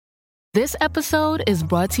This episode is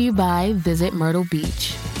brought to you by Visit Myrtle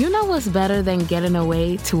Beach. You know what's better than getting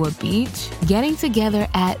away to a beach? Getting together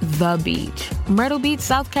at the beach. Myrtle Beach,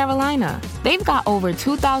 South Carolina. They've got over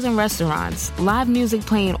 2,000 restaurants, live music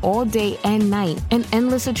playing all day and night, and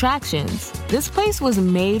endless attractions. This place was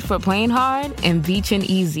made for playing hard and beaching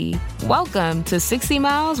easy. Welcome to 60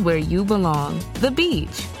 miles where you belong. The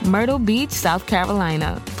beach. Myrtle Beach, South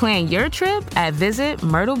Carolina. Plan your trip at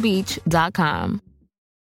visitmyrtlebeach.com.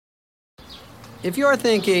 If you're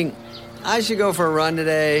thinking, I should go for a run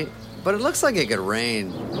today, but it looks like it could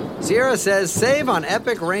rain, Sierra says save on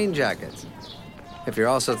epic rain jackets. If you're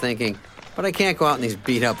also thinking, but I can't go out in these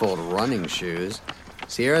beat-up old running shoes,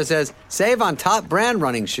 Sierra says save on top brand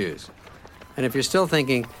running shoes. And if you're still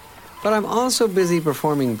thinking, but I'm also busy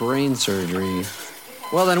performing brain surgery,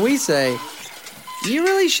 well then we say, you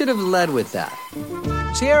really should have led with that.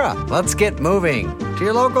 Sierra, let's get moving to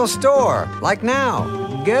your local store, like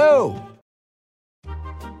now. Go!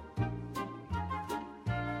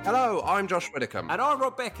 Hello, I'm Josh Widdicombe. And I'm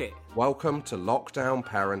Rob Beckett. Welcome to Lockdown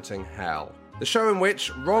Parenting Hell, the show in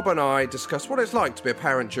which Rob and I discuss what it's like to be a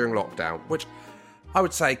parent during lockdown, which I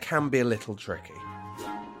would say can be a little tricky.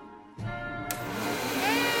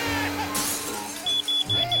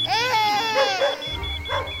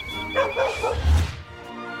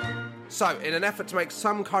 So, in an effort to make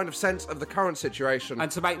some kind of sense of the current situation,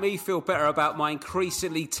 And to make me feel better about my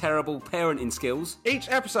increasingly terrible parenting skills, each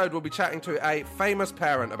episode will be chatting to a famous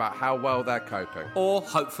parent about how well they're coping. or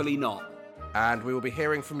hopefully not. And we will be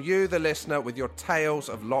hearing from you, the listener, with your tales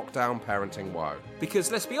of lockdown parenting woe.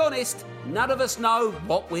 Because let's be honest, none of us know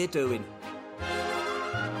what we're doing.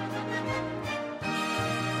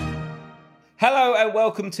 Hello and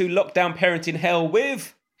welcome to Lockdown Parenting Hell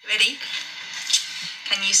with... Ready?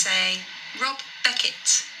 Can you say Rob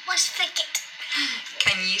Beckett? What's Beckett?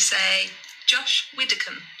 Can you say Josh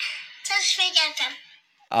Widdicombe? Just Widdicombe.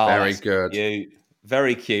 Oh, Very that's good. Cute.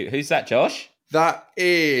 Very cute. Who's that, Josh? That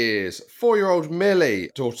is 4-year-old Millie,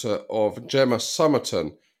 daughter of Gemma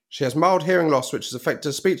Somerton. She has mild hearing loss, which has affected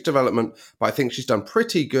her speech development, but I think she's done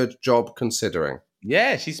pretty good job considering.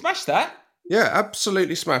 Yeah, she smashed that. Yeah,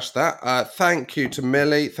 absolutely smashed that. Thank you to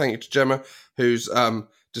Millie. Thank you to Gemma, who's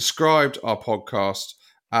described our podcast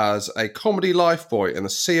as a comedy lifebuoy in the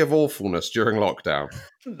sea of awfulness during lockdown.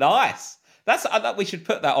 Nice. I thought we should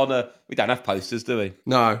put that on a... We don't have posters, do we?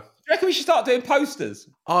 No, Do you reckon we should start doing posters?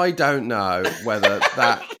 I don't know whether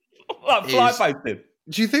that... Like fly Is- posting.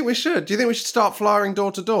 Do you think we should? Do you think we should start flyering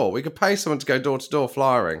door to door? We could pay someone to go door to door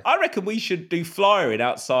flyering. I reckon we should do flyering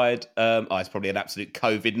outside. It's probably an absolute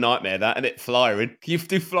COVID nightmare, that, isn't it? Flyering. Can you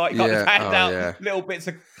do fly? You can't Yeah, just hand out yeah. little bits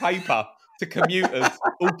of paper to commuters,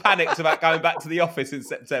 all panicked about going back to the office in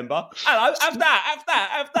September. Hello, have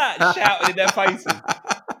that, shouting in their faces.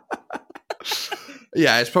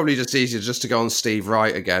 Yeah, it's probably just easier just to go on Steve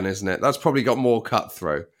Wright again, isn't it? That's probably got more cut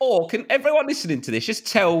through. Or can everyone listening to this just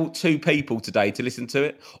tell 2 people today to listen to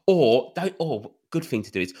it? Or good thing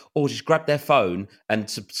to do is, or just grab their phone and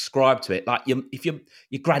subscribe to it. Like if your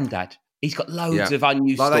granddad, he's got loads of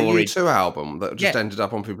unused like storage. that U2 album that just Yeah. ended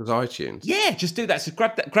up on people's iTunes. Yeah, just do that. So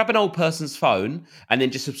grab an old person's phone and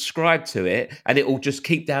then just subscribe to it, and it will just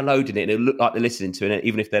keep downloading it, and it'll look like they're listening to it,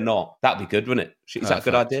 even if they're not. That'd be good, wouldn't it? Is that a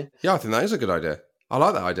good Perfect. idea? Yeah, I think that is a good idea. I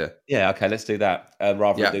like that idea. Yeah, okay, let's do that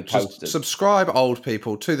rather Yeah, than do just posters. subscribe old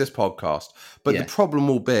people to this podcast. But Yeah. the problem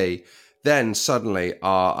will be then suddenly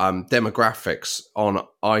our demographics on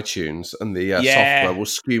iTunes and the software will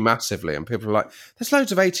skew massively, and people are like, there's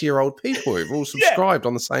loads of 80-year-old people who've all subscribed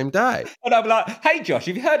on the same day. And I'm like, hey, Josh,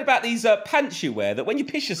 have you heard about these pants you wear that when you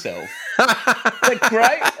piss yourself, they're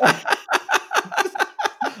great?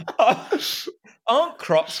 Aren't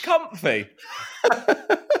crops comfy?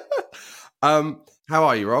 How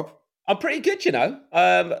are you, Rob? I'm pretty good, you know.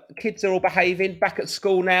 Kids are all behaving, back at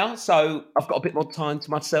school now, so I've got a bit more time to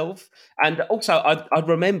myself. And also, I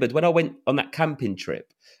remembered when I went on that camping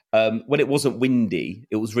trip, when it wasn't windy,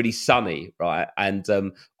 it was really sunny, right? And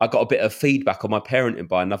I got a bit of feedback on my parenting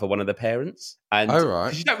by another one of the parents. And Oh, right.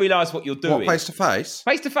 'cause you don't realise what you're doing. What, face to face?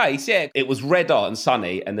 Face to face, yeah. It was red hot and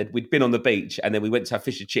sunny, and then we'd been on the beach, and then we went to have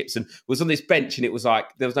fish and chips, and was on this bench, and it was like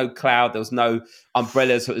there was no cloud, there was no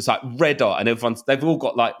umbrellas, so it was like red hot, and they've all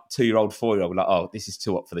got like 2-year-old, 4-year-old. We're like, oh, this is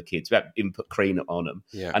too hot for the kids. We haven't even put cream on them,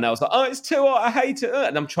 Yeah. and I was like, oh, it's too hot, I hate it,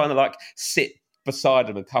 and I'm trying to like sit beside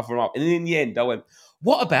them and cover them up, and in the end, I went,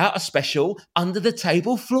 what about a special under the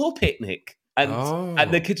table floor picnic? And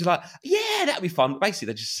the kids were like, yeah, that'd be fun. Basically,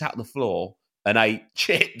 they just sat on the floor and ate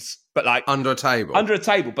chips, but like Under a table? under a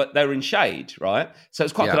table, but they were in shade, right? So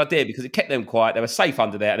it's quite a good idea because it kept them quiet. They were safe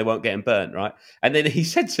under there and they weren't getting burnt, right? And then he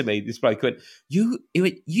said to me, this bloke went, you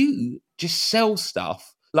just sell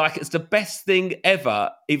stuff like it's the best thing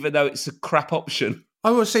ever, even though it's a crap option.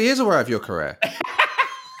 Oh, well, so he is aware of your career.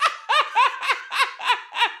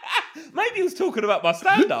 Maybe he was talking about my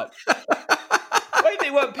stand-up. Maybe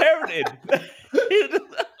they weren't parenting.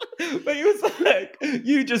 But he was like,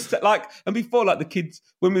 you just like, and before like the kids,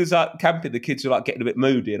 when we was out camping, the kids were like getting a bit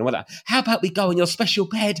moody, and I went like, how about we go on your special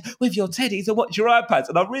bed with your teddies and watch your iPads?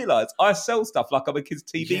 And I realised I sell stuff like I'm a kid's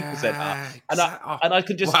TV presenter, and I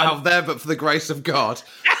can just there, but for the grace of God.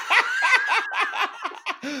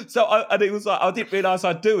 So and it was like I didn't realise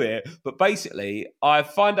I'd do it, but basically I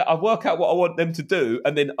work out what I want them to do,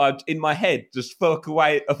 and then I in my head just work a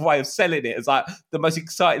way of selling it as like the most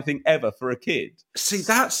exciting thing ever for a kid. See,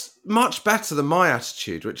 that's much better than my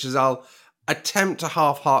attitude, which is I'll attempt to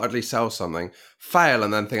half-heartedly sell something, fail,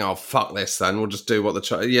 and then think, oh, fuck this then, we'll just do what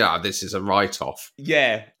this is a write-off.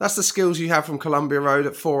 Yeah. That's the skills you have from Columbia Road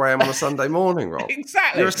at 4 a.m. on a Sunday morning, Rob.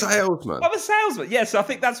 Exactly. You're a salesman. I'm a salesman, yeah, so I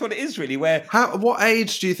think that's what it is really, where... What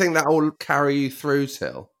age do you think that will carry you through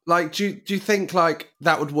till? Like, do you think, like,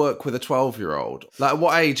 that would work with a 12-year-old? Like,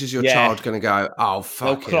 what age is your child going to go, oh,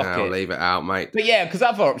 fuck it, I'll leave it out, mate? But yeah, because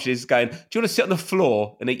other option is going, do you want to sit on the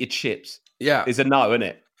floor and eat your chips? Yeah. Is a no, isn't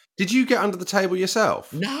it? Did you get under the table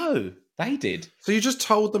yourself? No, they did. So you just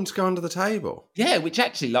told them to go under the table? Yeah, which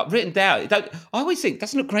actually, like, written down, I always think,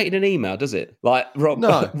 doesn't look great in an email, does it? Like, Rob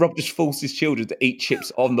just forced his children to eat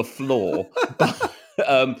chips on the floor.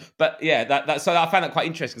 But yeah, so I found that quite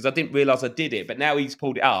interesting because I didn't realise I did it, but now he's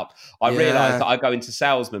pulled it up. I realised that I go into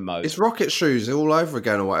salesman mode. It's rocket shoes all over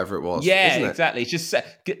again, or whatever it was. Yeah, isn't it? Exactly.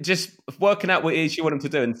 It's just working out what it is you want them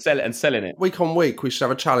to do and selling it. Week on week, we should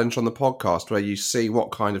have a challenge on the podcast where you see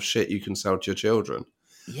what kind of shit you can sell to your children.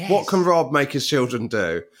 Yes. What can Rob make his children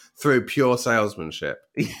do through pure salesmanship?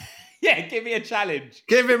 Yeah, give me a challenge.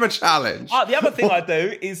 Give him a challenge. The other thing I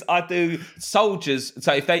do is I do soldiers.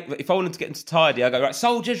 So if I want them to get into tidy, I go, right,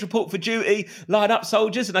 soldiers, report for duty, line up,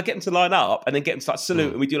 soldiers, and I get them to line up and then get them to like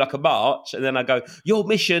salute, and we do like a march, and then I go, your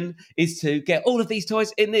mission is to get all of these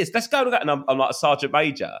toys in this. Let's go to that. And I'm like a sergeant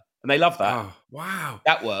major. And they love that. Oh, wow.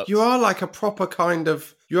 That works. You are like a proper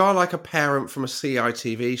you are like a parent from a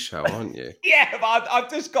CITV show, aren't you? Yeah, but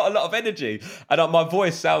I've just got a lot of energy. And my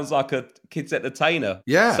voice sounds like a kid's entertainer.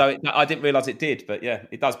 Yeah. So I didn't realise it did, but yeah,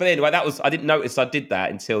 it does. But anyway, I didn't notice I did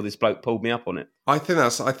that until this bloke pulled me up on it. I think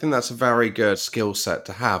that's a very good skill set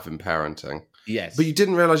to have in parenting. Yes. But you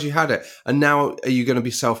didn't realise you had it. And now are you going to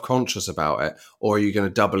be self-conscious about it, or are you going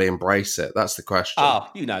to doubly embrace it? That's the question. Oh,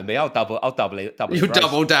 you know me. I'll double it. You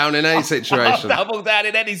double down in any situation. I'll double down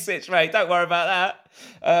in any situation. Don't worry about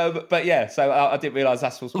that. But yeah, so I didn't realise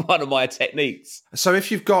that was one of my techniques. So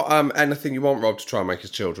if you've got anything you want Rob to try and make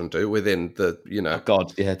his children do within the, Oh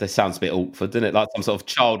God, yeah, that sounds a bit awkward, doesn't it? Like some sort of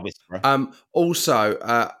child whisperer. Also,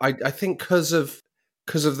 I think because of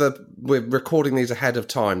we're recording these ahead of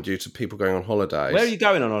time due to people going on holidays. Where are you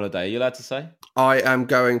going on holiday? Are you allowed to say? I am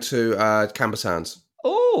going to Camber Sands.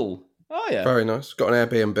 Oh yeah. Very nice. Got an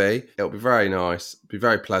Airbnb. It'll be very nice. Be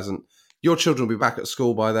very pleasant. Your children will be back at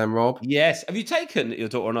school by then, Rob. Yes. Have you taken your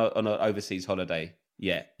daughter on an overseas holiday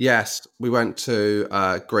yet? Yes. We went to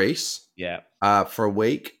Greece. Yeah. For a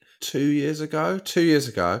week 2 years ago. 2 years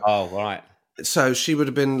ago. Oh, right. So she would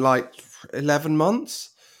have been like 11 months.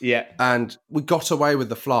 Yeah. And we got away with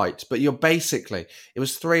the flight, but it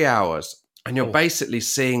was 3 hours, and you're basically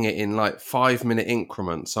seeing it in like 5-minute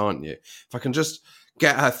increments, aren't you? If I can just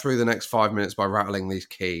get her through the next 5 minutes by rattling these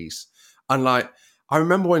keys. And like, I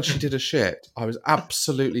remember when she did a shit, I was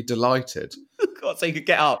absolutely delighted. God, so you could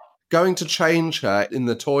get up. Going to change her in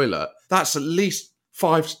the toilet, that's at least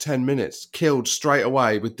 5 to 10 minutes killed straight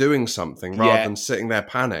away with doing something rather than sitting there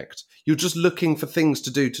panicked. You're just looking for things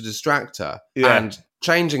to do to distract her. Yeah. And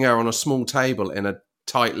changing her on a small table in a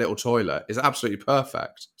tight little toilet is absolutely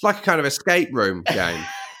perfect. It's like a kind of escape room game.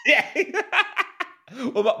 Yeah.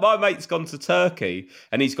 Well, my mate's gone to Turkey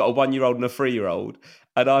and he's got a 1-year-old and a 3-year-old.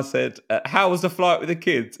 And I said, how was the flight with the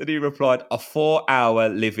kids? And he replied, a 4-hour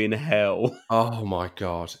living hell. Oh, my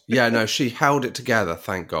God. Yeah, no, she held it together,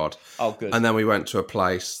 thank God. Oh, good. And then we went to a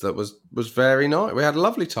place that was very nice. We had a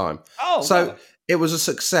lovely time. Oh, so wow. It was a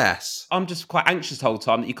success. I'm just quite anxious the whole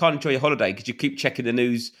time that you can't enjoy your holiday because you keep checking the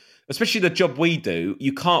news. Especially the job we do,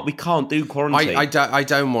 we can't do quarantine. I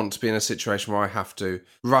don't want to be in a situation where I have to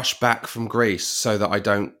rush back from Greece so that I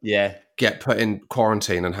don't get put in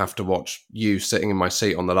quarantine and have to watch you sitting in my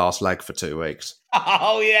seat on the last leg for 2 weeks.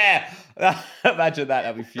 Oh, yeah. Imagine that.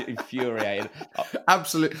 That'd be infuriating.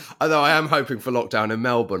 Absolutely. Although I am hoping for lockdown in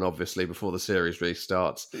Melbourne, obviously, before the series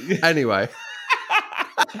restarts. Anyway.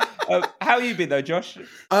 How have you been though, Josh?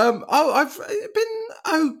 I've been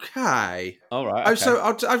okay. All right. Oh, Okay. so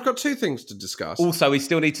I've got two things to discuss. Also, we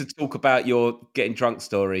still need to talk about your getting drunk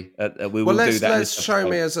story. We will let's do that. Let's show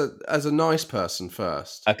me as a nice person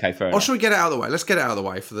first. Okay, fair Or enough. shall we get it out of the way? Let's get it out of the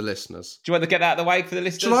way for the listeners. Do you want to get that out of the way for the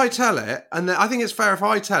listeners? Shall I tell it? And then I think it's fair if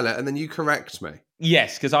I tell it and then you correct me.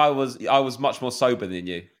 Yes, because I was much more sober than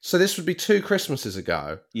you. So this would be 2 Christmases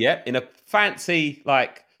ago. Yeah, in a fancy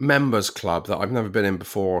members club that I've never been in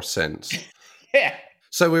before or since. Yeah.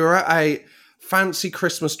 So we were at a fancy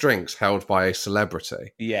Christmas drinks held by a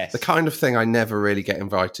celebrity. Yes. The kind of thing I never really get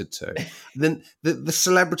invited to. Then the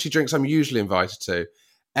celebrity drinks I'm usually invited to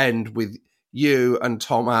end with you and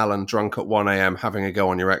Tom Allen drunk at 1 a.m. having a go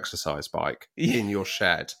on your exercise bike in your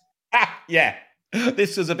shed. Yeah.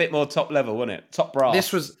 This was a bit more top level, wasn't it? Top brass.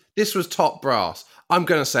 This was top brass. I'm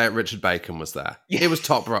going to say it. Richard Bacon was there. Yeah. It was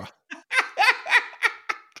top brass.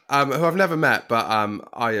 Who I've never met, but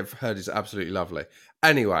I have heard is absolutely lovely.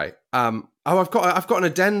 Anyway, I've got an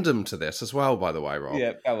addendum to this as well, by the way, Rob.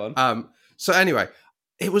 Yeah, go on. So anyway,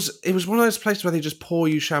 it was one of those places where they just pour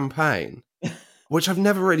you champagne, which I've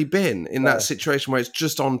never really been in that situation where it's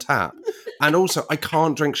just on tap. And also, I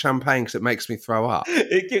can't drink champagne because it makes me throw up.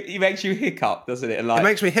 It makes you hiccup, doesn't it? It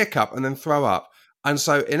makes me hiccup and then throw up. And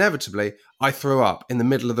so inevitably, I threw up in the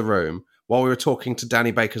middle of the room while we were talking to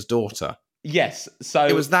Danny Baker's daughter. Yes, so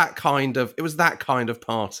it was that kind of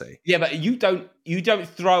party. Yeah, but you don't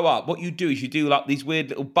throw up. What you do is you do like these weird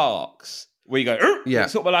little barks where you go. Yeah,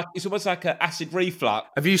 it's almost like an acid reflux.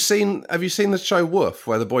 Have you seen the show Woof,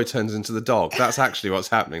 where the boy turns into the dog? That's actually what's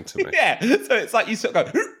happening to me. Yeah, so it's like you sort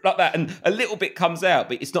of go like that, and a little bit comes out,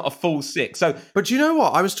 but it's not a full sick. So, but do you know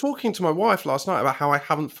what? I was talking to my wife last night about how I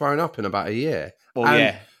haven't thrown up in about a year. Well,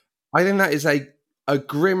 yeah, I think that is a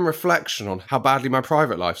grim reflection on how badly my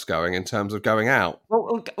private life's going in terms of going out.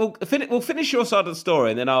 We'll finish your side of the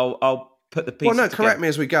story, and then I'll put the pieces together. Correct me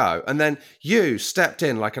as we go. And then you stepped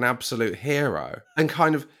in like an absolute hero and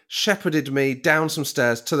kind of shepherded me down some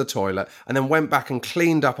stairs to the toilet and then went back and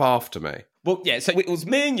cleaned up after me. Well, yeah, so it was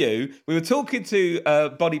me and you. We were talking to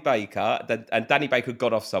Bonnie Baker, and Danny Baker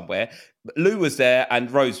got off somewhere. Lou was there and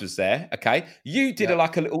Rose was there, okay? You did a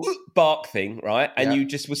little bark thing, right? And you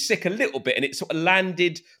just were sick a little bit, and it sort of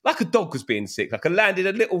landed like a dog was being sick. Like it landed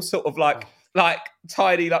a little sort of like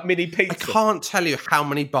tiny, like mini pizza. I can't tell you how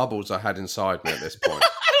many bubbles I had inside me at this point.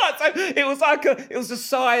 So it was the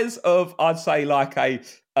size of, I'd say, like a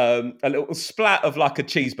little splat of like a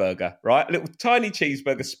cheeseburger, right? A little tiny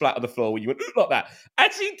cheeseburger splat on the floor when you went like that.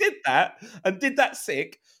 As you did that and did that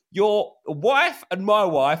sick, your wife and my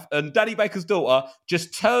wife and Danny Baker's daughter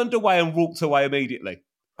just turned away and walked away immediately.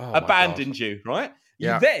 Abandoned you, right?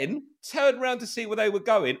 Yeah. You then turned around to see where they were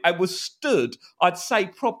going and was stood, I'd say,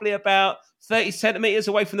 probably about 30 centimetres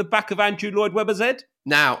away from the back of Andrew Lloyd Webber's head.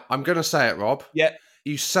 Now, I'm going to say it, Rob. Yeah.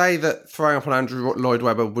 You say that throwing up on Andrew Lloyd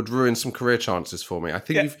Webber would ruin some career chances for me. I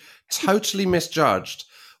think you've totally misjudged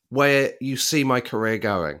where you see my career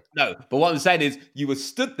going. No, but what I'm saying is you were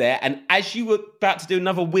stood there, and as you were about to do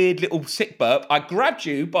another weird little sick burp, I grabbed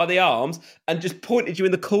you by the arms and just pointed you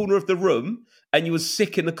in the corner of the room, and you were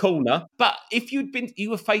sick in the corner. But if you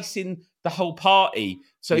were facing the whole party.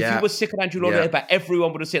 So if you were sick on Andrew Lloyd Webber,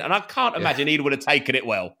 everyone would have seen it. And I can't imagine he would have taken it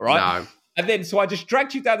well, right? No. And then, so I just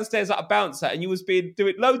dragged you down the stairs like a bouncer, and you was doing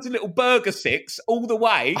loads of little burger sicks all the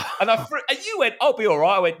way. And and you went, "I'll be all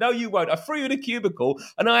right." I went, "No, you won't." I threw you in a cubicle,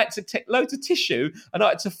 and I had to take loads of tissue, and I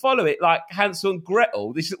had to follow it like Hansel and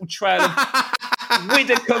Gretel, this little trail of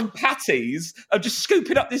Widdicombe patties, of just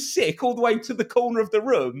scooping up this sick all the way to the corner of the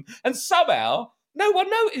room, and somehow no one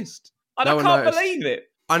noticed. And I can't believe it.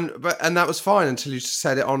 And that was fine until you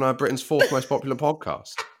said it on Britain's 4th most popular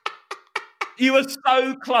podcast. You were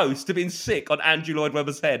so close to being sick on Andrew Lloyd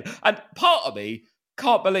Webber's head. And part of me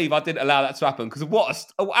can't believe I didn't allow that to happen, because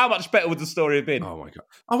how much better would the story have been? Oh, my God.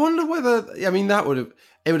 I wonder whether, it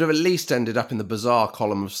would have at least ended up in the bizarre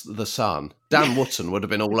column of The Sun. Dan Wootton would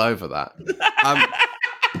have been all over that.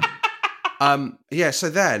 So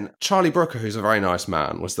then Charlie Brooker, who's a very nice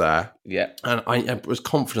man, was there. Yeah. And I was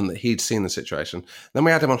confident that he'd seen the situation. Then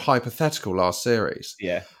we had him on Hypothetical last series.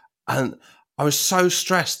 Yeah. And I was so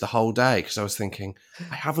stressed the whole day because I was thinking,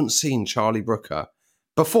 I haven't seen Charlie Brooker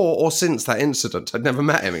before or since that incident. I'd never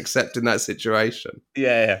met him except in that situation.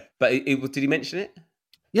 Yeah. But did he mention it?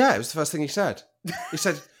 Yeah, it was the first thing he said. He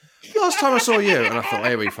said, "Last time I saw you," and I thought,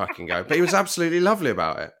 here we fucking go. But he was absolutely lovely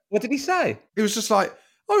about it. What did he say? He was just like,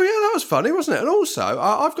 "Oh yeah, that was funny, wasn't it? And also,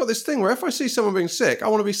 I've got this thing where if I see someone being sick, I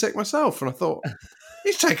want to be sick myself." And I thought,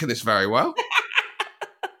 he's taken this very well.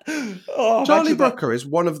 Charlie Brooker is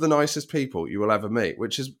one of the nicest people you will ever meet,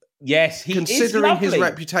 which is he considering is his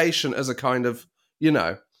reputation as a kind of You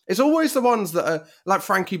know, it's always the ones that are like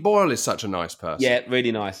Frankie Boyle is such a nice person. Yeah,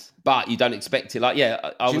 really nice. But you don't expect it. Like,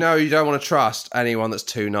 yeah. Do you know you don't want to trust anyone that's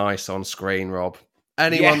too nice on screen, Rob?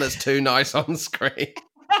 Anyone that's too nice on screen.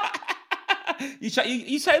 You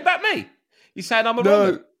saying about me? You saying I'm a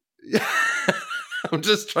Robert? I'm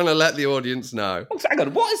just trying to let the audience know. Oh, hang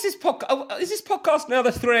on, what is this podcast? Is this podcast now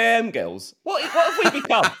the 3am girls? What have we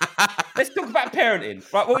become? Let's talk about parenting.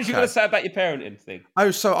 Right, what was you going to say about your parenting thing?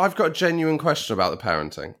 Oh, so I've got a genuine question about the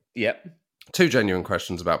parenting. Yep. 2 genuine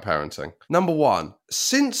questions about parenting. Number 1,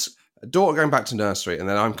 since daughter going back to nursery and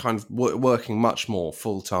then I'm kind of working much more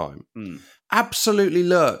full time, absolutely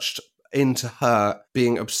lurched into her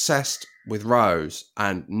being obsessed with Rose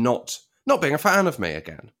and not being a fan of me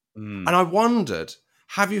again. And I wondered,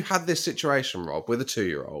 have you had this situation, Rob, with a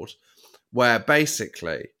 2-year-old where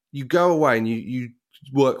basically you go away and you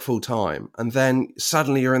work full time and then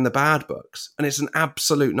suddenly you're in the bad books and it's an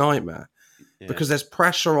absolute nightmare because there's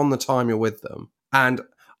pressure on the time you're with them. And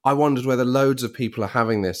I wondered whether loads of people are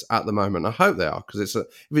having this at the moment. I hope they are, because if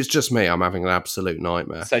it's just me, I'm having an absolute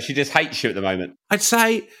nightmare. So she just hates you at the moment? I'd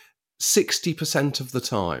say 60% of the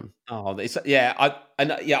time. Oh,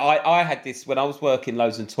 I had this when I was working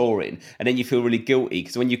loads and touring, and then you feel really guilty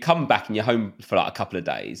because when you come back and you're home for like a couple of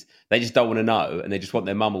days, they just don't want to know and they just want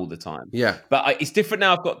their mum all the time. Yeah. But it's different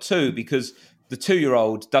now. I've got 2 because the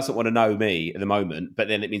 2-year-old doesn't want to know me at the moment, but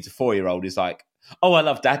then it means the 4-year-old is like, oh, I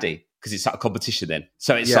love daddy. Because it's like a competition then.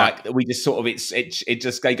 So it's like, we just sort of, it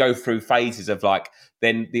just, they go through phases of like,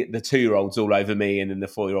 then the 2-year-old's all over me and then the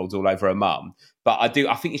 4-year-old's all over her mum. But I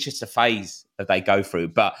think it's just a phase that they go through.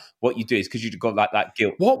 But what you do is, because you've got like that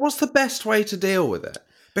guilt. What was the best way to deal with it?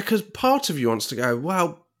 Because part of you wants to go,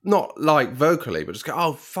 well, not like vocally, but just go,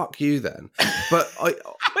 oh, fuck you then. But I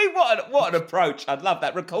mean, what an approach. I'd love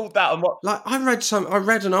that. Record that and what. Like I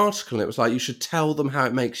read an article and it was like, you should tell them how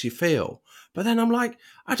it makes you feel. But then I'm like,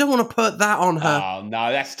 I don't want to put that on her. Oh,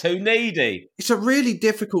 no, that's too needy. It's a really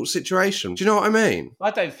difficult situation. Do you know what I mean?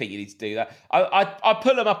 I don't think you need to do that. I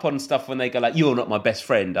pull them up on stuff when they go like, you're not my best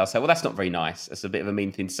friend. I'll say, well, that's not very nice. That's a bit of a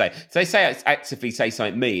mean thing to say. If they actively say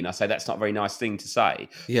something mean, I say, that's not a very nice thing to say.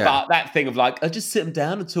 Yeah. But that thing of like, I just sit them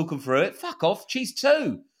down and talk them through it. Fuck off. She's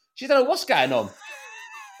 2. She don't know what's going on.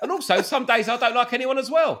 And also, some days I don't like anyone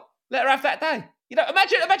as well. Let her have that day. You know,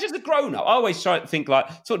 imagine as a grown-up. I always try to think like,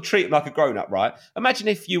 sort of treat them like a grown-up, right? Imagine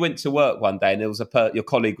if you went to work one day and there was your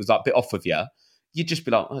colleague was like a bit off with you. You'd just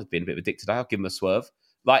be like, oh, I've been a bit of a dick today. I'll give him a swerve.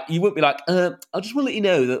 Like, you wouldn't be like, I just want to let you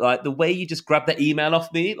know that like the way you just grabbed that email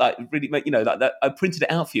off me, like really make, you know, like that. I printed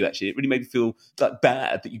it out for you, actually. It really made me feel like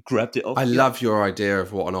bad that you grabbed it off. I love your idea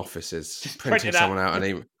of what an office is. Just printing someone out an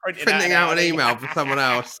email. Printing out an email for someone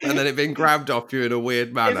else and then it being grabbed off you in a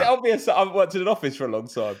weird manner. Is it obvious that I've worked in an office for a long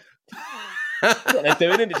time? That's what they're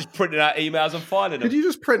doing, isn't it? Just printing out emails and filing them. Could you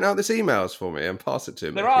just print out this emails for me and pass it to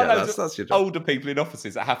me? There are that's your job. Older people in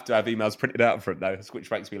offices that have to have emails printed out for them, though,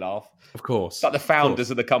 which makes me laugh. Of course. Like the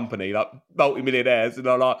founders of the company, like multi-millionaires, and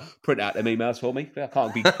they're like, print out them emails for me. I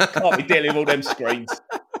can't be dealing with all them screens.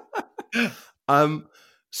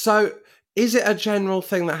 So is it a general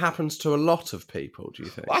thing that happens to a lot of people, do you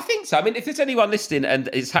think? Well, I think so. I mean, if there's anyone listening and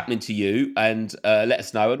it's happening to you, and let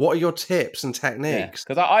us know. What are your tips and techniques?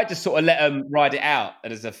 Because I just sort of let them ride it out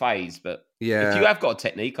as a phase. But if you have got a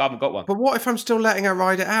technique, I haven't got one. But what if I'm still letting her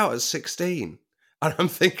ride it out at 16? And I'm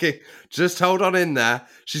thinking, just hold on in there.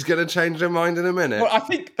 She's going to change her mind in a minute. Well,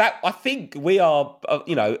 I think we are,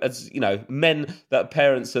 as men that are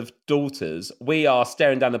parents of daughters, we are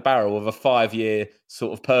staring down the barrel of a 5-year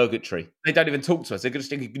sort of purgatory. They don't even talk to us. They're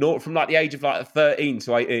just ignore it from like the age of like 13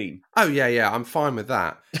 to 18. Oh yeah, I'm fine with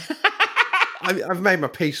that. I've made my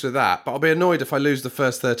peace with that, but I'll be annoyed if I lose the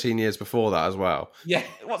first 13 years before that as well. Yeah,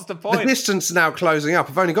 what's the point? The distance is now closing up.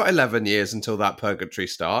 I've only got 11 years until that purgatory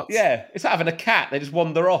starts. Yeah, it's like having a cat. They just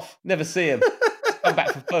wander off. Never see them. Come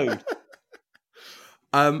back for food.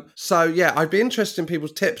 So yeah, I'd be interested in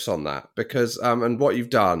people's tips on that because and what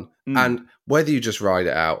you've done and whether you just ride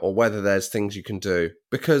it out or whether there's things you can do.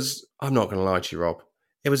 Because I'm not going to lie to you, Rob.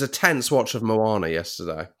 It was a tense watch of Moana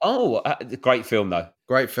yesterday. Oh, great film though.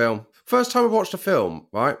 Great film. First time I've watched a film,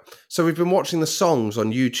 right? So we've been watching the songs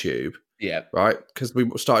on YouTube. Yeah. Right? Because we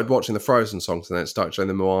started watching the Frozen songs and then it started showing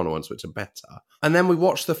the Moana ones, which are better. And then we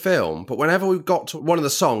watched the film. But whenever we got to one of the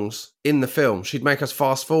songs in the film, she'd make us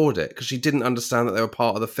fast forward it because she didn't understand that they were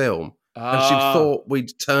part of the film. And she thought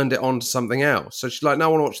we'd turned it on to something else. So she's like, no, I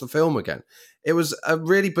want to watch the film again. It was a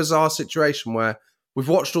really bizarre situation where we've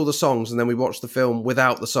watched all the songs and then we watched the film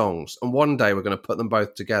without the songs. And one day we're going to put them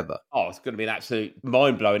both together. Oh, it's going to be an absolute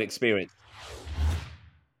mind-blowing experience.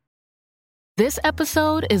 This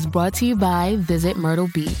episode is brought to you by Visit Myrtle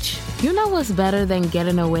Beach. You know what's better than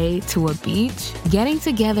getting away to a beach? Getting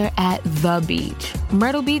together at the beach.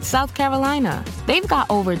 Myrtle Beach, South Carolina. They've got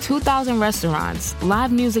over 2,000 restaurants,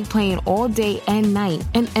 live music playing all day and night,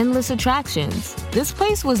 and endless attractions. This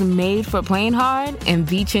place was made for playing hard and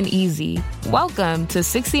beaching easy. Welcome to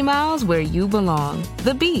 60 miles where you belong.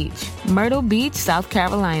 The beach. Myrtle Beach, South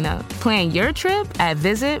Carolina. Plan your trip at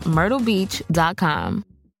visitmyrtlebeach.com.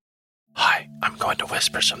 Hi, I'm going to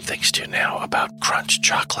whisper some things to you now about Crunch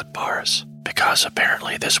chocolate bars, because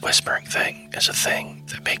apparently this whispering thing is a thing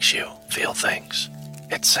that makes you feel things.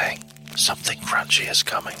 It's saying something crunchy is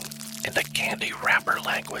coming in the candy wrapper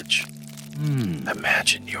language.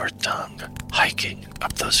 Imagine your tongue hiking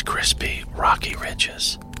up those crispy, rocky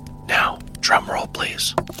ridges. Now, drum roll,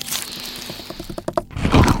 please.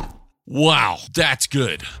 Wow, that's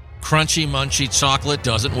good. Crunchy, munchy chocolate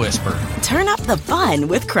doesn't whisper. Turn up the fun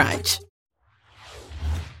with Crunch.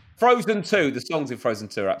 Frozen 2, the songs in Frozen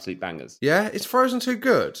 2 are absolute bangers. Yeah, is Frozen 2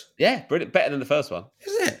 good? Yeah, brilliant. Better than the first one.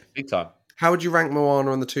 Is it? Big time. How would you rank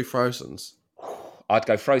Moana and the two Frozens? I'd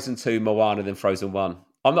go Frozen 2, Moana, then Frozen 1.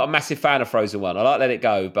 I'm not a massive fan of Frozen 1. I like Let It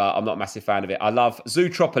Go, but I'm not a massive fan of it. I love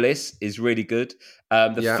Zootropolis is really good.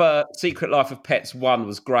 The Secret Life of Pets 1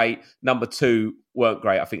 was great. Number 2 weren't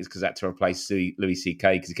great. I think it's because they had to replace Louis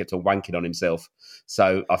C.K. because he kept on wanking on himself.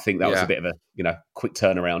 So I think that was a bit of a quick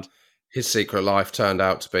turnaround. His secret life turned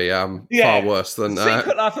out to be far worse than...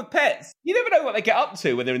 Secret Life of Pets. You never know what they get up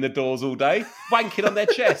to when they're in the doors all day, wanking on their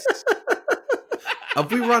chests.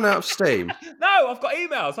 Have we run out of steam? No, I've got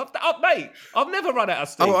emails. Mate, I've never run out of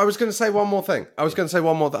steam. Oh, I was going to say one more thing. I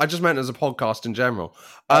just meant as a podcast in general.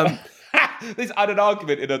 I had an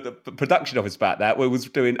argument in the production office about that, where we was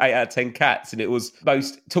doing 8 out of 10 cats, and it was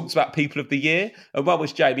talks about people of the year, and one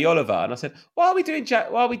was Jamie Oliver, and I said, why are we doing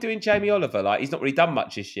Jamie Oliver? Like, he's not really done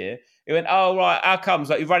much this year. He went, oh right, how comes?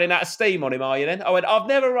 Like, you're running out of steam on him, are you? Then I went, I've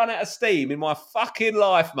never run out of steam in my fucking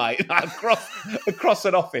life, mate. across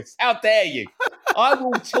an office. How dare you? I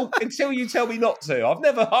will talk until you tell me not to. I've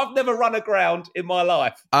never run aground in my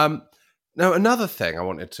life. Now, another thing I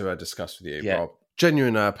wanted to discuss with you, Rob.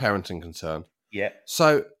 Genuine parenting concern. Yeah.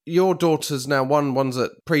 So your daughter's now one's at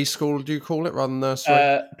preschool, do you call it, rather than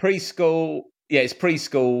nursery? Preschool. Yeah, it's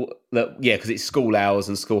preschool. Because it's school hours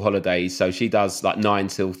and school holidays. So she does like 9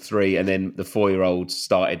 till 3, and then the 4-year-old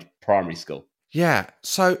started primary school. Yeah.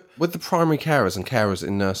 So with the primary carers and carers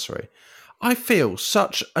in nursery, I feel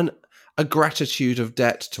such a gratitude of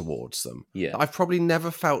debt towards them. Yeah. I've probably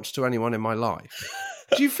never felt to anyone in my life.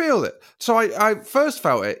 Do you feel it? So I first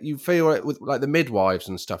felt it. You feel it with like the midwives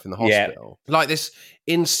and stuff in the hospital. Yeah. Like this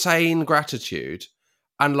insane gratitude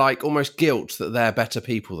and like almost guilt that they're better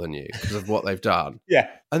people than you because of what they've done. Yeah.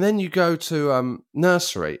 And then you go to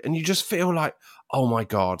nursery and you just feel like, oh my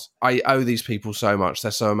God, I owe these people so much.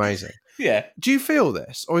 They're so amazing. Yeah. Do you feel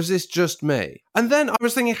this, or is this just me? And then I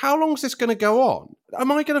was thinking, how long is this going to go on?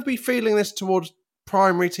 Am I going to be feeling this towards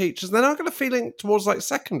primary teachers? Then I'm going to feeling towards like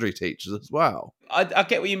secondary teachers as well. I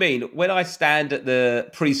get what you mean. When I stand at the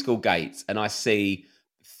preschool gates and I see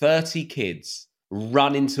 30 kids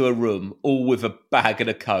run into a room all with a bag and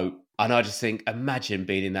a coat, and I just think, imagine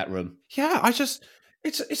being in that room. Yeah,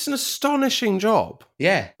 it's an astonishing job.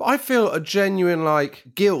 Yeah. But I feel a genuine like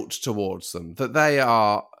guilt towards them that they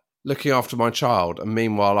are looking after my child, and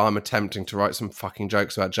meanwhile I'm attempting to write some fucking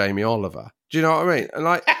jokes about Jamie Oliver. Do you know what I mean? And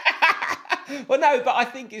like well, no, but I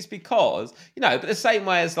think it's because, but the same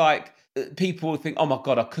way as like people think, oh my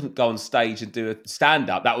God, I couldn't go on stage and do a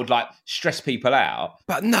stand-up. That would like stress people out.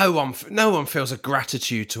 But no one feels a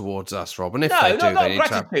gratitude towards us, Rob. And if not they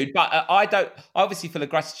gratitude, but I don't. I obviously feel a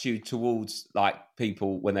gratitude towards like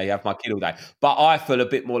people when they have my kid all day. But I feel a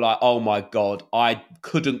bit more like, oh my God, I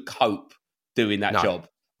couldn't cope doing that job.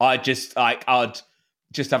 I'd just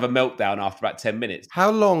have a meltdown after about 10 minutes. How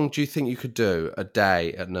long do you think you could do a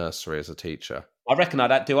day at nursery as a teacher? I reckon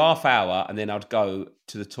I'd do half hour and then I'd go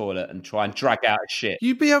to the toilet and try and drag out a shit.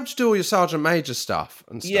 You'd be able to do all your Sergeant Major stuff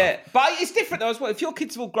and stuff. Yeah, but it's different though as well. If your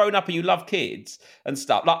kids have all grown up and you love kids and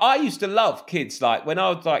stuff. Like I used to love kids. Like when I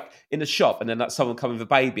was like in the shop and then like someone come with a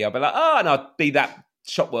baby, I'd be like, and I'd be that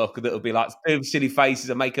shop worker that would be like doing silly faces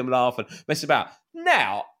and make them laugh and mess about.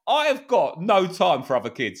 Now, I have got no time for other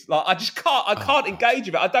kids. Like I just can't. I can't engage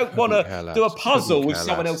with it. I don't want to do a puzzle with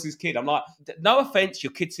someone else's kid. I'm like, no offense,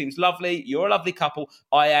 your kid seems lovely. You're a lovely couple.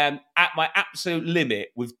 I am at my absolute limit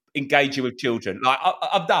with engaging with children. Like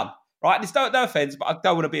I'm done. Right? And it's no offense, but I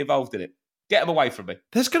don't want to be involved in it. Get them away from me.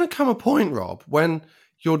 There's going to come a point, Rob, when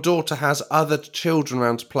your daughter has other children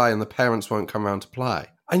around to play and the parents won't come around to play,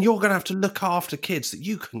 and you're going to have to look after kids that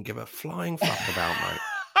you couldn't give a flying fuck about, mate.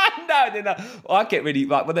 No. I get really,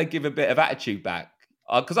 like, when they give a bit of attitude back,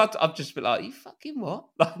 because I've just been like, you fucking what?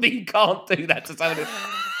 Like, you can't do that to someone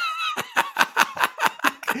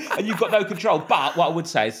and you've got no control. But what I would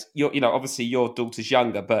say is, obviously your daughter's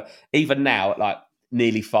younger, but even now, at like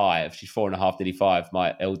nearly 5, she's 4.5, nearly 5,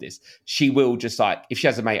 my eldest, she will just, like, if she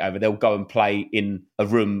has a mate over, they'll go and play in a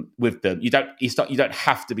room with them. You don't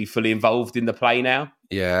have to be fully involved in the play now.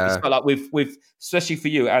 Yeah. It's not like with especially for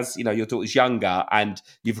you, as you know, your daughter's younger and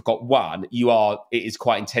you've got one, it is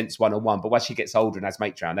quite intense one-on-one. But once she gets older and has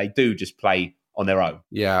mates around, they do just play on their own.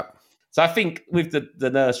 Yeah. So I think with the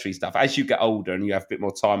nursery stuff, as you get older and you have a bit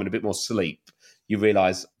more time and a bit more sleep, you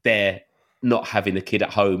realise they're not having a kid at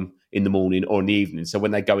home in the morning or in the evening. So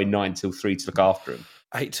when they go in 9 till 3 to look after them,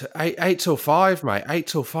 8 till 5, mate. 8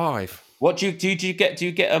 till 5. What do you get? Do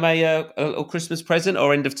you get them a little Christmas present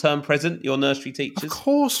or end of term present? Your nursery teachers? Of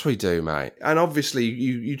course we do, mate. And obviously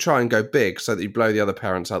you try and go big so that you blow the other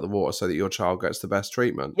parents out the water so that your child gets the best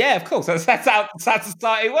treatment. Yeah, of course. That's how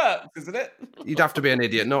society works, isn't it? You'd have to be an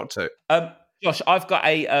idiot not to. Josh, I've got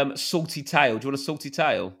a salty tale. Do you want a salty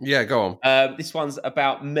tale? Yeah, go on. This one's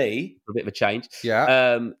about me. A bit of a change.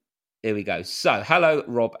 Yeah. Here we go. So, hello,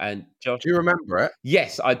 Rob and Josh. Do you remember it?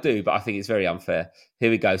 Yes, I do, but I think it's very unfair. Here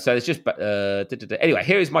we go. So, it's just... Anyway,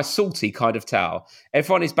 here is my salty kind of tale.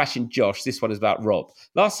 Everyone is bashing Josh. This one is about Rob.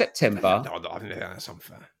 Last September... No, I think that's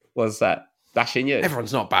unfair. What's that? Bashing you?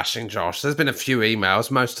 Everyone's not bashing Josh. There's been a few emails,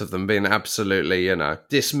 most of them being absolutely,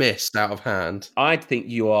 dismissed out of hand. I think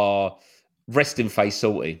you are... resting face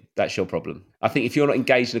salty. That's your problem. I think if you're not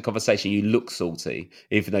engaged in a conversation, you look salty,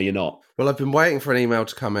 even though you're not. Well, I've been waiting for an email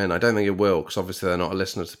to come in. I don't think it will, because obviously they're not a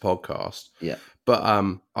listener to the podcast. Yeah. But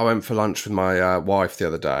I went for lunch with my wife the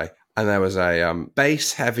other day, and there was a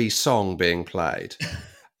bass-heavy song being played.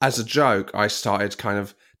 As a joke, I started kind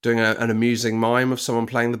of doing an amusing mime of someone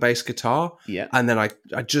playing the bass guitar. Yeah. And then I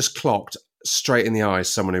just clocked straight in the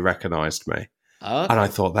eyes someone who recognised me. Okay. And I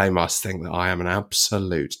thought they must think that I am an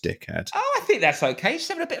absolute dickhead. Oh, I think that's okay. Just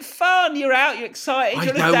having a bit of fun. You're out, you're excited.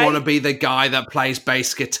 I don't want to be the guy that plays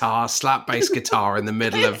bass guitar, slap bass guitar in the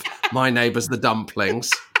middle of My Neighbours the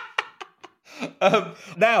Dumplings.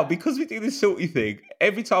 Now, because we do this salty thing,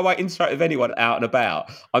 every time I interact with anyone out and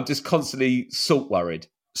about, I'm just constantly salt worried.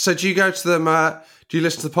 So do you go to them, do you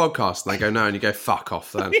listen to the podcast and they go no and you go fuck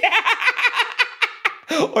off then? Yeah.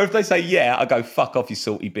 Or if they say yeah, I go fuck off, you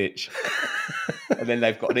salty bitch. And then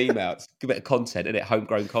they've got an email. It's a bit of content, isn't it?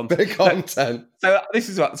 Homegrown content. Bit of content. So this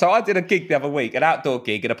is what. So I did a gig the other week, an outdoor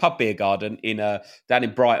gig in a pub beer garden down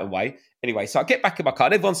in Brighton Way. Anyway, so I get back in my car,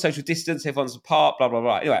 and everyone's social distance, everyone's apart, blah blah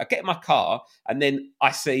blah. Anyway, I get in my car, and then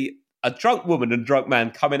I see a drunk woman and a drunk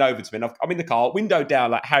man coming over to me. And I'm in the car, window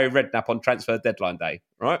down, like Harry Redknapp on transfer deadline day,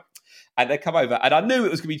 right? And they come over, and I knew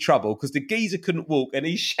it was going to be trouble because the geezer couldn't walk, and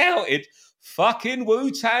he shouted, "Fucking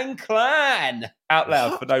Wu-Tang Clan!" out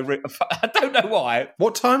loud for no reason. I don't know why.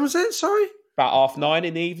 What time was it? Sorry? About 9:30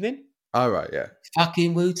 in the evening. Oh, right, yeah.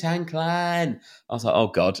 Fucking Wu-Tang Clan. I was like, oh,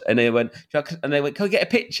 God. And they went, can we get a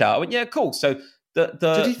picture? I went, yeah, cool. So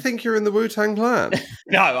Did he think you were in the Wu-Tang Clan?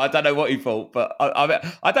 No, I don't know what he thought, but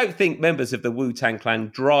I don't think members of the Wu-Tang Clan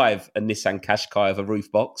drive a Nissan Qashqai of a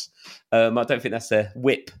roof box. I don't think that's their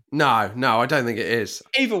whip. No, I don't think it is.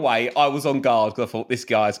 Either way, I was on guard because I thought this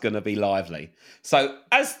guy's going to be lively. So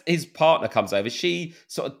as his partner comes over, she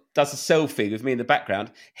sort of does a selfie with me in the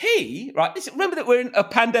background. Remember that we're in a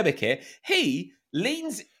pandemic here. He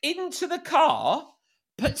leans into the car,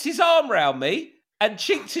 puts his arm around me, and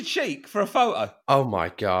cheek to cheek for a photo. Oh my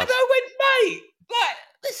God. And I went, mate,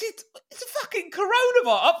 it's a fucking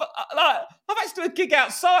coronavirus. I've had to do a gig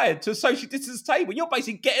outside to a social distance table. You're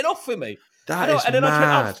basically getting off with me. That is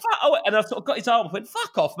mad. And I sort of got his arm. I went,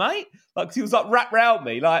 fuck off, mate. Because he was wrapped around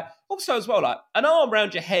me. Also as well, an arm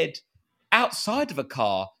around your head outside of a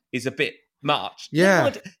car is a bit much.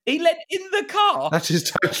 Yeah. He leant in the car. That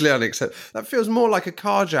is totally unacceptable. That feels more like a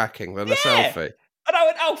carjacking than a selfie. And I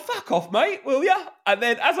went, oh, fuck off, mate, will ya? And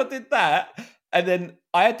then as I did that, and then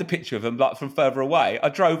I had the picture of him from further away, I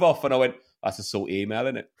drove off and I went, that's a salty email,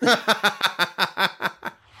 isn't it?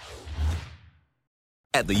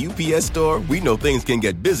 At the UPS Store, we know things can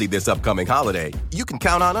get busy this upcoming holiday. You can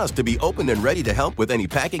count on us to be open and ready to help with any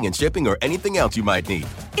packing and shipping or anything else you might need.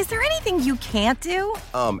 Is there anything you can't do?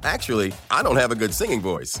 Actually, I don't have a good singing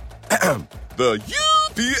voice. The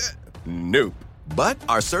UPS... Nope. But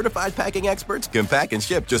our certified packing experts can pack and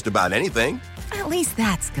ship just about anything. At least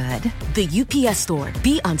that's good. The UPS Store.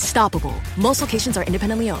 Be unstoppable. Most locations are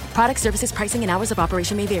independently owned. Product, services, pricing, and hours of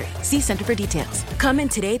operation may vary. See Center for details. Come in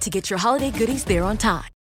today to get your holiday goodies there on time.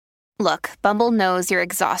 Look, Bumble knows you're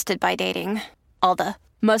exhausted by dating. All the,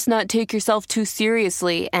 must not take yourself too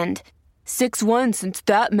seriously, and 6'1" since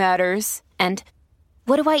that matters. And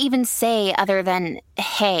what do I even say other than,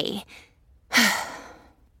 hey?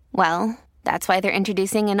 Well, that's why they're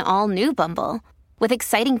introducing an all-new Bumble, with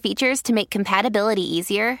exciting features to make compatibility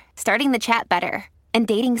easier, starting the chat better, and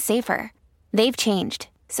dating safer. They've changed,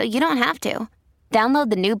 so you don't have to. Download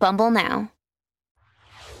the new Bumble now.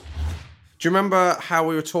 Do you remember how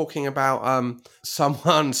we were talking about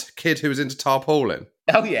someone's kid who was into tarpaulin?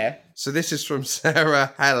 Oh, yeah. So this is from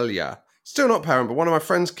Sarah Hellier. Still not parent, but one of my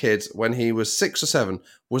friend's kids, when he was 6 or 7,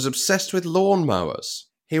 was obsessed with lawnmowers.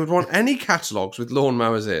 He would want any catalogues with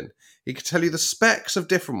lawnmowers in. He could tell you the specs of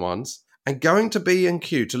different ones, and going to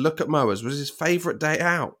B&Q to look at mowers was his favourite day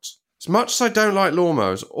out. As much as I don't like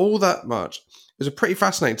lawnmowers all that much, it was pretty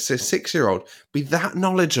fascinating to see a 6-year-old be that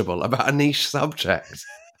knowledgeable about a niche subject.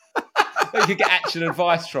 You could get action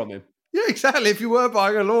advice from him. Yeah, exactly. If you were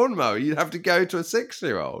buying a lawnmower, you'd have to go to a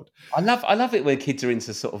 6-year-old. I love it when kids are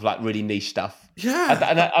into sort of like really niche stuff. Yeah,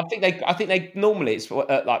 and I think they normally it's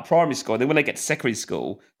like primary school. And then when they get to secondary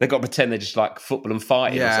school, they've got to pretend they're just like football and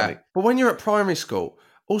fighting or something. But when you're at primary school,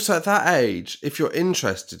 also at that age, if you're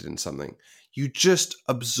interested in something, you just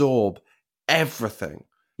absorb everything.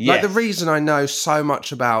 Yes. Like the reason I know so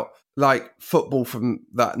much about like football from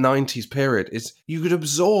that 90s period is you could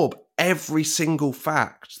absorb every single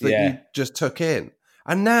fact that you just took in.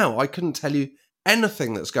 And now I couldn't tell you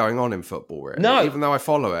anything that's going on in football, really, even though I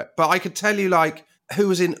follow it. But I could tell you like who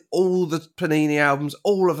was in all the Panini albums,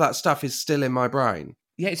 all of that stuff is still in my brain.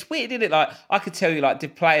 Yeah, it's weird, isn't it? Like, I could tell you, like, the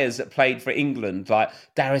players that played for England, like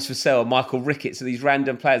Darius Vassell, Michael Ricketts, and these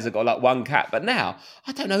random players that got, like, one cap. But now,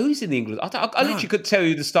 I don't know who's in the England. I literally could tell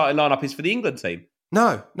you the starting lineup is for the England team.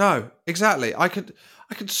 No, exactly. I could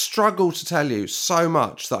struggle to tell you so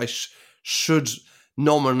much that I should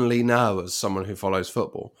nominally know as someone who follows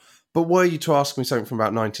football. But were you to ask me something from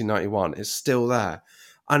about 1991, it's still there.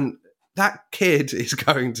 And that kid is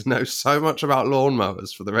going to know so much about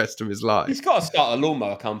lawnmowers for the rest of his life. He's got to start a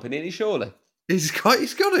lawnmower company, isn't he, surely? He's got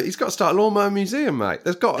to start a lawnmower museum, mate.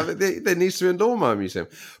 There needs to be a lawnmower museum.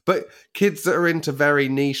 But kids that are into very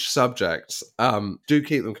niche subjects, do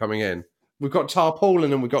keep them coming in. We've got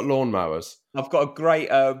tarpaulin and we've got lawnmowers. I've got a great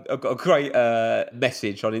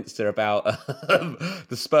message on Insta about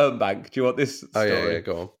the sperm bank. Do you want this story? Oh yeah,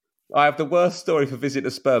 go on. I have the worst story for visiting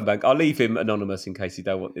a sperm bank. I'll leave him anonymous in case you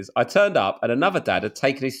don't want this. I turned up and another dad had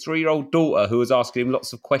taken his 3-year-old daughter who was asking him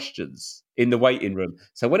lots of questions in the waiting room.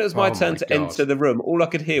 So when it was my turn to enter the room, all I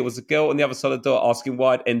could hear was a girl on the other side of the door asking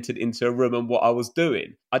why I'd entered into a room and what I was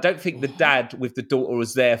doing. I don't think the dad with the daughter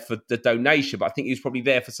was there for the donation, but I think he was probably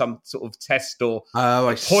there for some sort of test or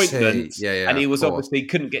appointment. Yeah, and he was obviously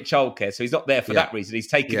couldn't get childcare, so he's not there for that reason. He's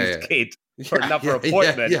taking his kid for another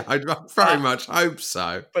appointment. Yeah, I very much hope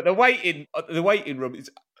so. But the waiting room is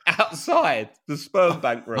outside the sperm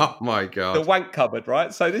bank room. Oh my God. The wank cupboard,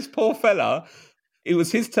 right? So this poor fella, it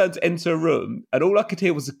was his turn to enter a room, and all I could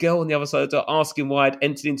hear was a girl on the other side of the door asking why I'd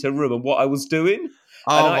entered into a room and what I was doing.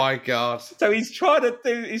 Oh my God. So he's trying to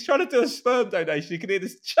do a sperm donation. You can hear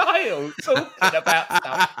this child talking about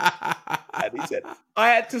stuff. And he said, I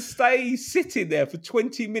had to stay sitting there for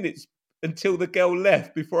 20 minutes until the girl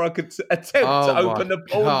left before I could attempt to open the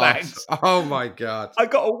porn bags. Oh my God. I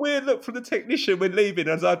got a weird look from the technician when leaving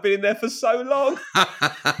as I'd been in there for so long.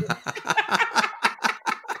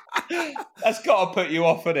 That's got to put you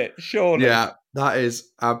off, isn't it? Surely. Yeah, that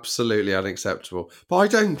is absolutely unacceptable. But I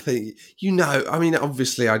don't think, I mean,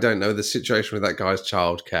 obviously I don't know the situation with that guy's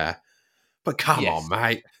childcare. But come on,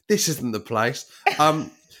 mate. This isn't the place.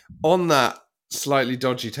 On that slightly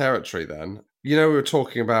dodgy territory then, we were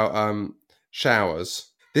talking about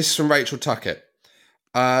showers. This is from Rachel Tuckett.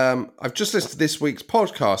 I've just listened to this week's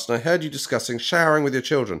podcast and I heard you discussing showering with your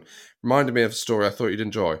children. Reminded me of a story I thought you'd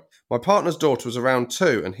enjoy. My partner's daughter was around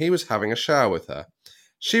 2 and he was having a shower with her.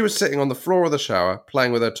 She was sitting on the floor of the shower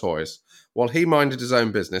playing with her toys while he minded his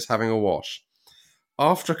own business having a wash.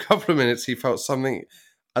 After a couple of minutes, he felt something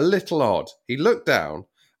a little odd. He looked down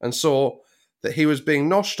and saw that he was being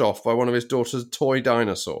noshed off by one of his daughter's toy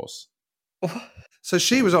dinosaurs. So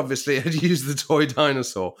she was obviously had used the toy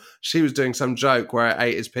dinosaur. She was doing some joke where it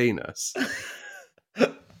ate his penis.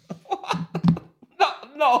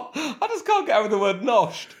 No, I just can't get over the word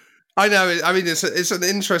noshed. I know. I mean, it's an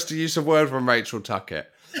interesting use of word from Rachel Tuckett.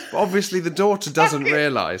 But obviously the daughter doesn't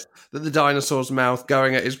realise that the dinosaur's mouth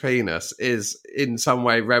going at his penis is in some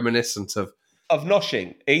way reminiscent of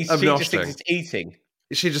noshing. She just thinks it's eating.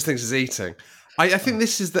 She just thinks it's eating. I think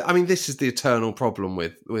this is the eternal problem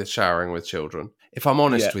with showering with children if I'm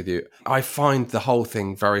honest with you, I find the whole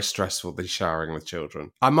thing very stressful, the showering with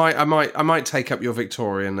children. I might take up your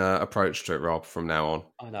Victorian approach to it, Rob, from now on.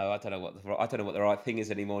 I know. I don't know what the right thing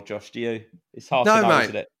is anymore, Josh. Do you? It's hard to know, mate.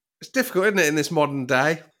 Isn't it? It's difficult, isn't it, in this modern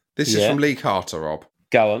day? This is from Lee Carter, Rob.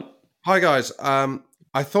 Go on. Hi, guys.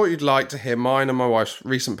 I thought you'd like to hear mine and my wife's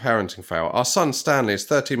recent parenting fail. Our son, Stanley, is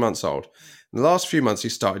 13 months old. In the last few months, he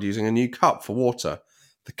started using a new cup for water.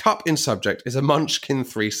 The cup in subject is a Munchkin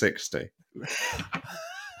 360.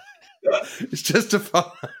 It's just a fun...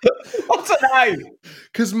 What's the name?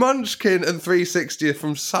 Because Munchkin and 360 are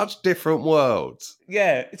from such different worlds.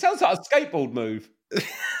 Yeah, it sounds like a skateboard move.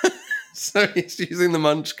 So he's using the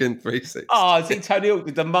Munchkin 360. Oh, is it Tony Hawk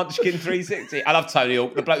with the Munchkin 360? I love Tony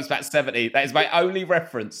Hawk. The bloke's about 70. That is my only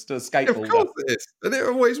reference to a skateboard. Of course it is. And it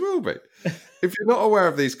always will be. If you're not aware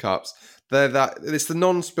of these cups, it's the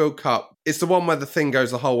non-spill cup. It's the one where the thing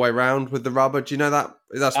goes the whole way round with the rubber. Do you know that?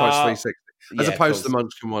 That's why it's 360. As opposed to the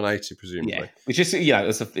Munchkin 180, presumably. Yeah. Which is,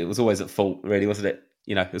 it was always at fault, really, wasn't it?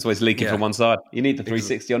 It was always leaking from one side. You need the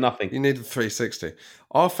 360 or nothing. You need the 360.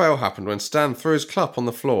 Our fail happened when Stan threw his cup on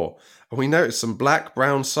the floor, and we noticed some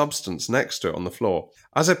black-brown substance next to it on the floor.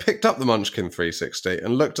 As I picked up the Munchkin 360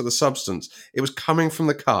 and looked at the substance, it was coming from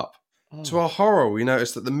the cup. Oh. To our horror, we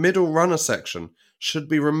noticed that the middle runner section should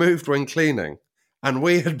be removed when cleaning, and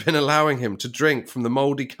we had been allowing him to drink from the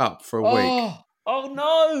mouldy cup for a week. Oh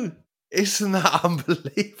no! Isn't that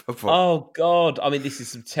unbelievable? Oh, God. I mean, this is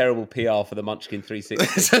some terrible PR for the Munchkin 360.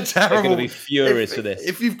 It's a terrible... They're going to be furious for this.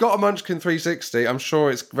 If you've got a Munchkin 360, I'm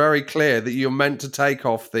sure it's very clear that you're meant to take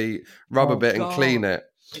off the rubber bit and clean it.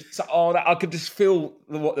 I could just feel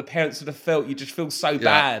what the parents would have felt. You just feel so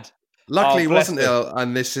bad. Luckily, he wasn't ill,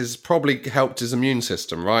 and this has probably helped his immune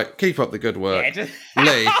system, right? Keep up the good work. Yeah,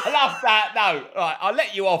 Lee. I love that. No, right, I'll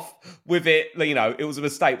let you off with it. It was a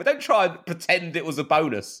mistake, but don't try and pretend it was a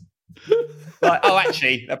bonus.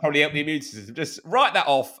 Actually, that probably helped the immune system. Just write that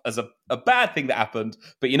off as a bad thing that happened,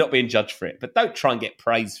 but you're not being judged for it. But don't try and get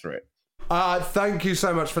praise for it. Thank you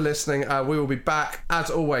so much for listening. We will be back, as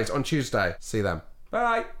always, on Tuesday. See you then.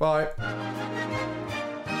 Bye. Bye.